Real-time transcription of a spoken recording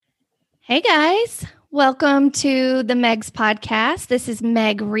Hey guys, welcome to the Meg's podcast. This is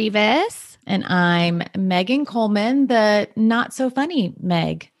Meg Rivas. And I'm Megan Coleman, the not so funny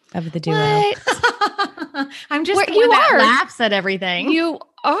Meg of the duo. What? I'm just the one that laughs at everything. You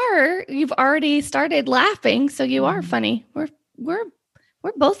are. You've already started laughing, so you are funny. We're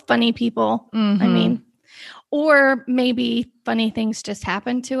both funny people. Mm-hmm. I mean, or maybe funny things just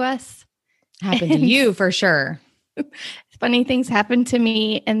happen to us. Happen to you for sure. Funny things happen to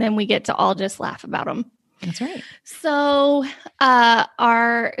me, and then we get to all just laugh about them. That's right. So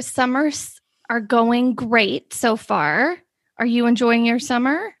our summers are going great so far. Are you enjoying your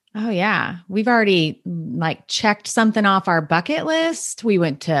summer? Oh, yeah. We've already checked something off our bucket list. We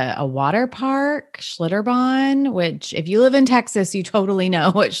went to a water park, Schlitterbahn, which if you live in Texas, you totally know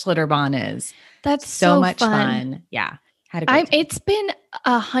what Schlitterbahn is. That's so much fun. Yeah. Had a great time. It's been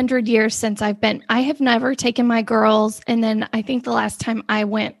 100 years since I've been. I have never taken my girls. And then I think the last time I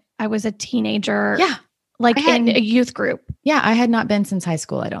went, I was a teenager. Yeah. In a youth group. Yeah. I had not been since high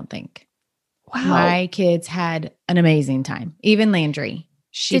school, I don't think. Wow. My kids had an amazing time. Even Landry.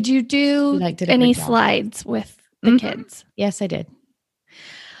 Did you do any slides with the kids? Yes, I did.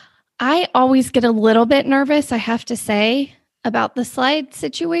 I always get a little bit nervous, I have to say, about the slide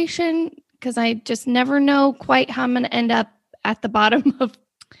situation because I just never know quite how I'm going to end up at the bottom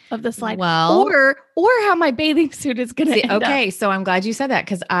of the slide. Well, or how my bathing suit is going to end up. Okay, so I'm glad you said that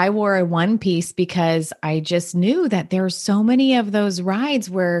because I wore a one piece because I just knew that there are so many of those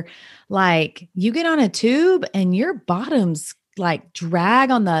rides where you get on a tube and your bottoms drag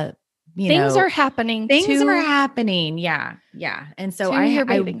on the things are happening. Things are happening. Yeah. Yeah. And so I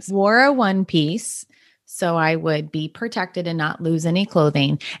wore a one piece so I would be protected and not lose any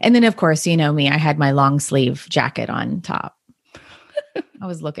clothing. And then of course, you know me, I had my long sleeve jacket on top. I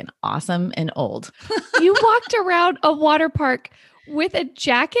was looking awesome and old. You walked around a water park with a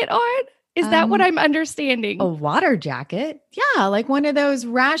jacket on? Is that what I'm understanding? A water jacket? Yeah, like one of those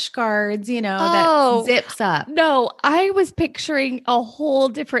rash guards, that zips up. No, I was picturing a whole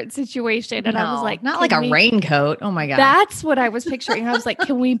different situation. And I was like, not like a raincoat. Oh my God. That's what I was picturing. I was like,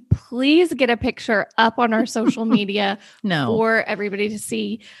 can we please get a picture up on our social media for everybody to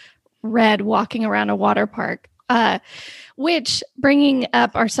see Red walking around a water park? Which, bringing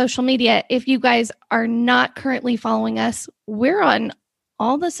up our social media, if you guys are not currently following us, we're on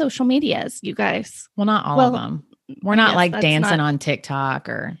all the social medias, you guys. Well, not all of them. We're not dancing on TikTok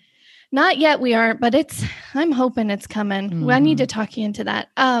or. Not yet we aren't, but I'm hoping it's coming. Mm-hmm. I need to talk you into that.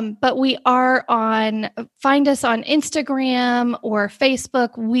 But we are find us on Instagram or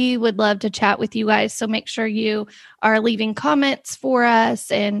Facebook. We would love to chat with you guys. So make sure you are leaving comments for us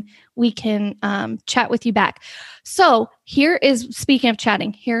and we can chat with you back. So speaking of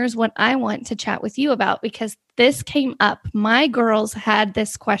chatting, here's what I want to chat with you about because this came up. My girls had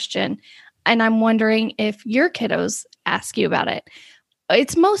this question and I'm wondering if your kiddos ask you about it.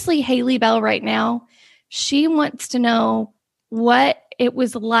 It's mostly Haley Bell right now. She wants to know what it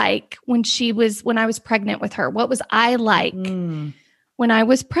was like when I was pregnant with her. What was I like when I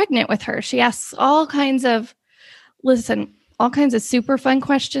was pregnant with her? She asks all kinds of super fun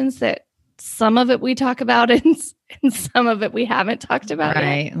questions that some of it we talk about and some of it we haven't talked about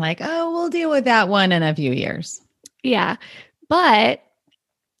yet. Right. We'll deal with that one in a few years. Yeah. But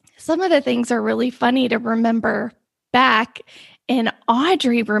some of the things are really funny to remember back. And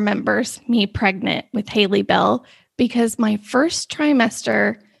Audrey remembers me pregnant with Haley Bell because my first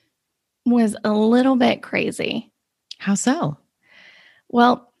trimester was a little bit crazy. How so?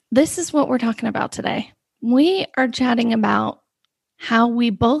 Well, this is what we're talking about today. We are chatting about how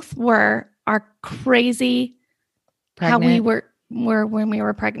we both our crazy, pregnant. How we were when we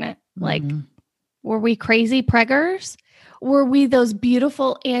were pregnant. Were we crazy preggers? Were we those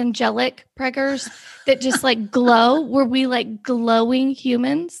beautiful angelic preggers that just glow? Were we glowing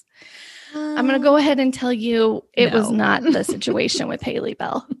humans? I'm going to go ahead and tell you it was not the situation with Haley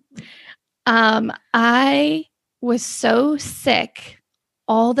Bell. I was so sick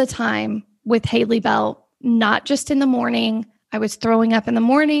all the time with Haley Bell, not just in the morning. I was throwing up in the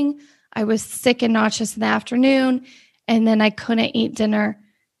morning. I was sick and nauseous in the afternoon. And then I couldn't eat dinner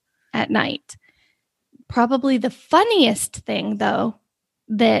at night. Probably the funniest thing, though,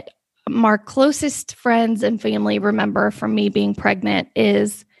 that our closest friends and family remember from me being pregnant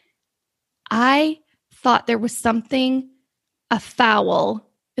is I thought there was something afoul.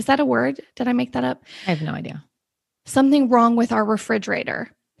 Is that a word? Did I make that up? I have no idea. Something wrong with our refrigerator.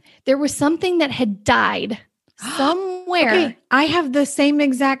 There was something that had died somewhere. Okay. I have the same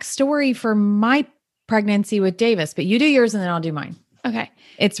exact story for my pregnancy with Davis, but you do yours and then I'll do mine. Okay.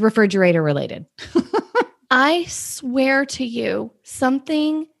 It's refrigerator related. I swear to you,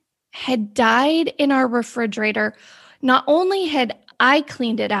 something had died in our refrigerator. Not only had I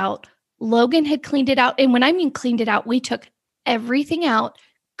cleaned it out, Logan had cleaned it out. And when I mean cleaned it out, we took everything out,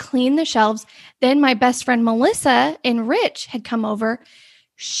 cleaned the shelves. Then my best friend Melissa and Rich had come over.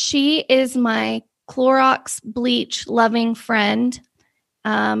 She is my Clorox bleach loving friend.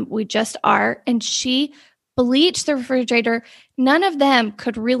 We just are. And she bleached the refrigerator. None of them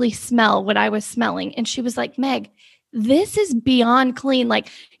could really smell what I was smelling. And she was like, Meg, this is beyond clean. Like,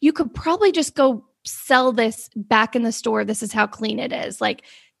 you could probably just go sell this back in the store. This is how clean it is. Like,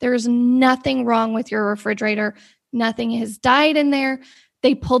 there's nothing wrong with your refrigerator. Nothing has died in there.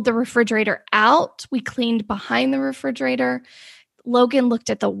 They pulled the refrigerator out. We cleaned behind the refrigerator. Logan looked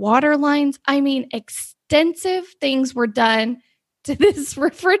at the water lines. I mean, extensive things were done to this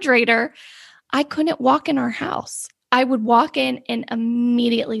refrigerator. I couldn't walk in our house. I would walk in and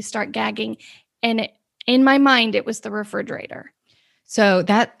immediately start gagging. And in my mind, it was the refrigerator. So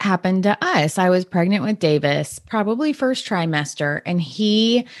that happened to us. I was pregnant with Davis, probably first trimester, and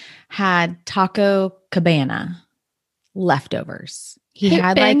he had Taco Cabana leftovers. He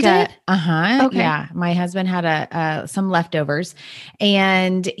had like a, okay. Yeah. My husband had some leftovers,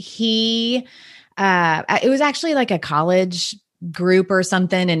 and it was actually like a college group or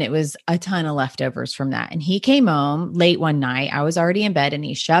something. And it was a ton of leftovers from that. And he came home late one night. I was already in bed, and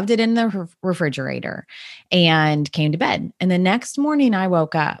he shoved it in the refrigerator and came to bed. And the next morning I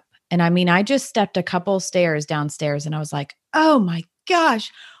woke up, and I mean, I just stepped a couple stairs downstairs, and I was like, oh my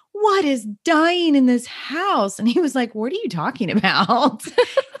gosh, what is dying in this house? And he was like, what are you talking about?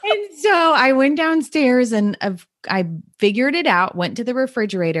 And so I went downstairs, and I figured it out, went to the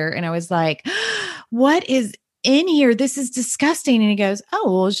refrigerator, and I was like, what is in here? This is disgusting. And he goes, oh,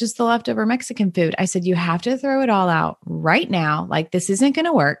 well, it's just the leftover Mexican food. I said, you have to throw it all out right now. Like, this isn't going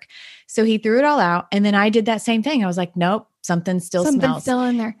to work. So he threw it all out. And then I did that same thing. I was like, nope, something's still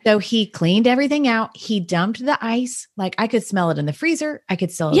in there. So he cleaned everything out. He dumped the ice. Like, I could smell it in the freezer. I could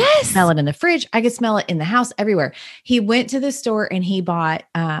still smell it in the fridge. I could smell it in the house, everywhere. He went to the store and he bought,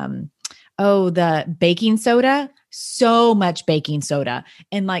 the baking soda, so much baking soda,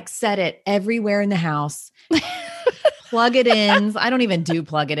 and like set it everywhere in the house. Plug-it-ins. I don't even do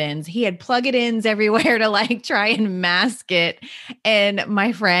plug-it-ins. He had plug-it-ins everywhere to like try and mask it. And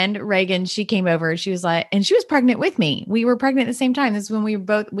my friend Reagan, she came over, she was like, and she was pregnant with me. We were pregnant at the same time. This is when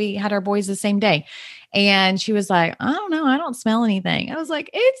we had our boys the same day. And she was like, I don't know. I don't smell anything. I was like,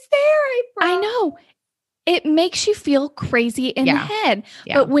 it's there. I know. It makes you feel crazy in the head.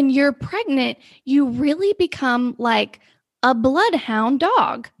 Yeah. But when you're pregnant, you really become like a bloodhound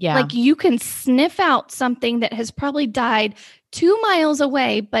dog. Yeah. Like, you can sniff out something that has probably died 2 miles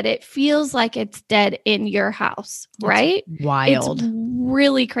away, but it feels like it's dead in your house, right? It's wild. It's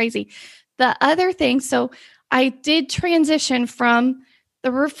really crazy. The other thing, so I did transition from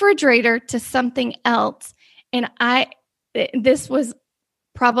the refrigerator to something else. And this was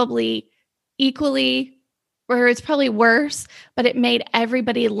probably equally, or it's probably worse, but it made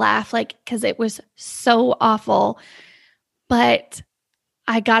everybody laugh, like, because it was so awful. But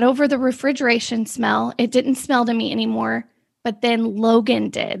I got over the refrigeration smell. It didn't smell to me anymore. But then Logan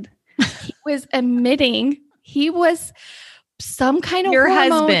did. He was emitting. He was some kind of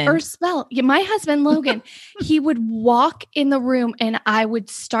hormone or smell. Yeah, my husband, Logan, he would walk in the room and I would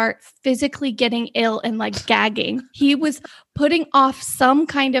start physically getting ill and like gagging. He was putting off some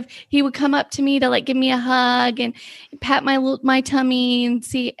kind of, he would come up to me to like give me a hug and pat my tummy and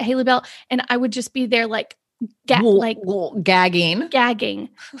see Haley Bell. And I would just be there like, gagging,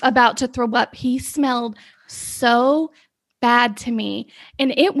 about to throw up. He smelled so bad to me.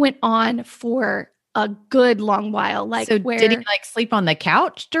 And it went on for a good long while. Like, so did he like sleep on the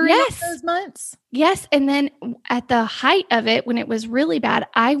couch during those months? Yes. And then at the height of it, when it was really bad,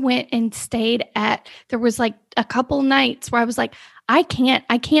 I went and stayed there was like a couple nights where I was like, I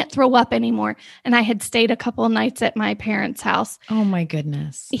can't throw up anymore. And I had stayed a couple of nights at my parents' house. Oh my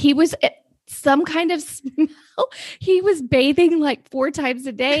goodness. He was some kind of smell. He was bathing like 4 times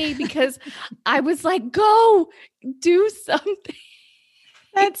a day because I was like, go do something.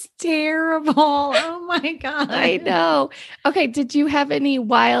 That's terrible. Oh my God. I know. Okay. Did you have any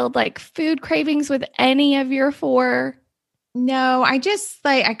wild like food cravings with any of your 4? No, I just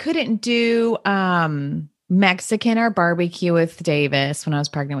I couldn't do Mexican or barbecue with Davis when I was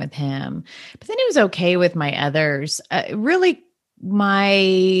pregnant with him. But then it was okay with my others. Really,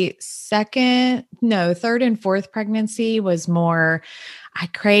 my third and fourth pregnancy was more, I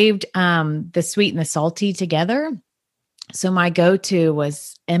craved the sweet and the salty together. So my go-to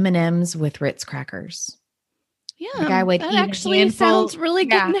was M&Ms with Ritz crackers. Yeah, like I would that eat actually a handful. Sounds really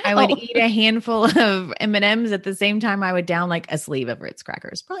good. Yeah, now. I would eat a handful of M&Ms at the same time I would down like a sleeve of Ritz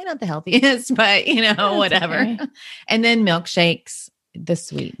crackers. Probably not the healthiest, but That's whatever. Okay. And then milkshakes, the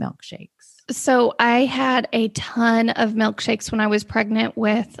sweet milkshakes. So I had a ton of milkshakes when I was pregnant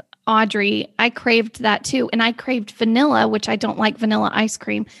with Audrey. I craved that too. And I craved vanilla, which I don't like vanilla ice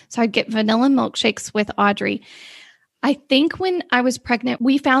cream. So I'd get vanilla milkshakes with Audrey. I think when I was pregnant,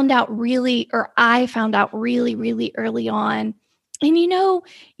 I found out really really early on. And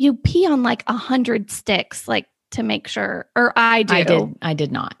you pee on like 100 sticks, like to make sure, or I do. I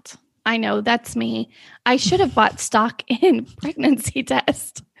did not. I know, that's me. I should have bought stock in pregnancy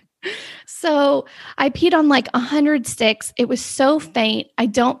test. So I peed on like 100 sticks. It was so faint. I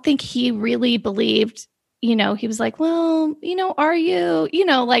don't think he really believed, he was like, well, are you,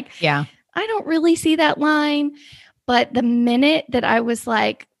 yeah, I don't really see that line. But the minute that I was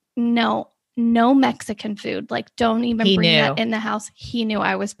like, no Mexican food, like don't even bring that in the house. He knew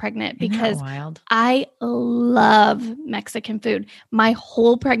I was pregnant because I love Mexican food. My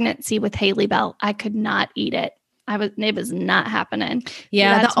whole pregnancy with Haley Bell, I could not eat it. It was not happening.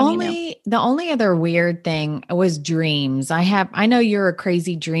 Yeah. So the only other weird thing was dreams. I know you're a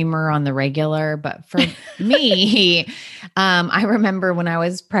crazy dreamer on the regular, but for me, I remember when I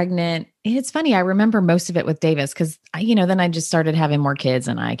was pregnant, it's funny. I remember most of it with Davis because, then I just started having more kids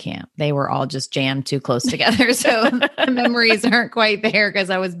and I can't. They were all just jammed too close together. So the memories aren't quite there because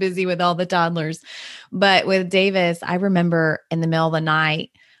I was busy with all the toddlers. But with Davis, I remember in the middle of the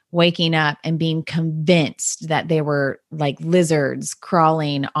night, waking up and being convinced that they were like lizards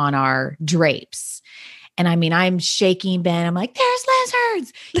crawling on our drapes. And I'm shaking Ben. I'm like, there's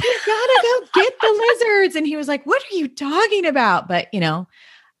lizards. You gotta go get the lizards. And he was like, what are you talking about? But,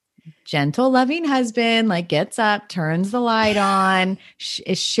 gentle, loving husband, like gets up, turns the light on,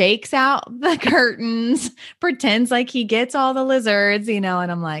 shakes out the curtains, pretends like he gets all the lizards, and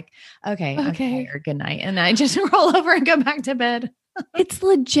I'm like, okay, I'm tired. Good night. And I just roll over and go back to bed. It's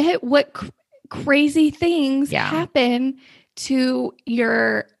legit what crazy things happen to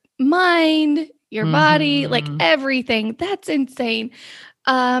your mind, your body, like everything. That's insane.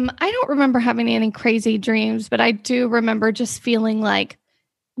 I don't remember having any crazy dreams, but I do remember just feeling like,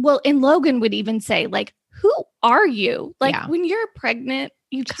 and Logan would even say, like, who are you? Like when you're pregnant,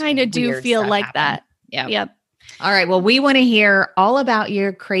 you kind of do feel like happen. That. Yep. All right. Well, we want to hear all about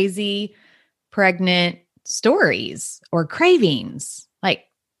your crazy pregnant stories or cravings,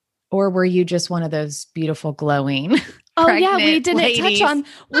 or were you just one of those beautiful glowing? Oh yeah, we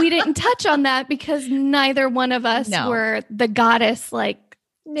didn't touch on that because neither one of us were the goddess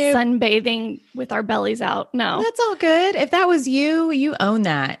sunbathing with our bellies out. No, that's all good. If that was you, you own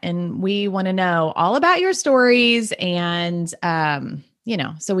that, and we want to know all about your stories, and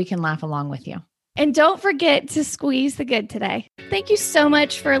so we can laugh along with you. And don't forget to squeeze the good today. Thank you so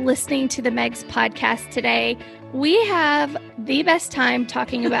much for listening to the Megs podcast today. We have the best time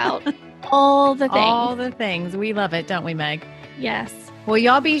talking about all the things. All the things. We love it, don't we, Meg? Yes. Well,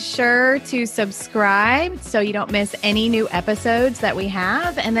 y'all be sure to subscribe so you don't miss any new episodes that we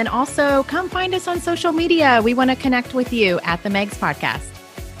have. And then also come find us on social media. We want to connect with you at the Megs podcast.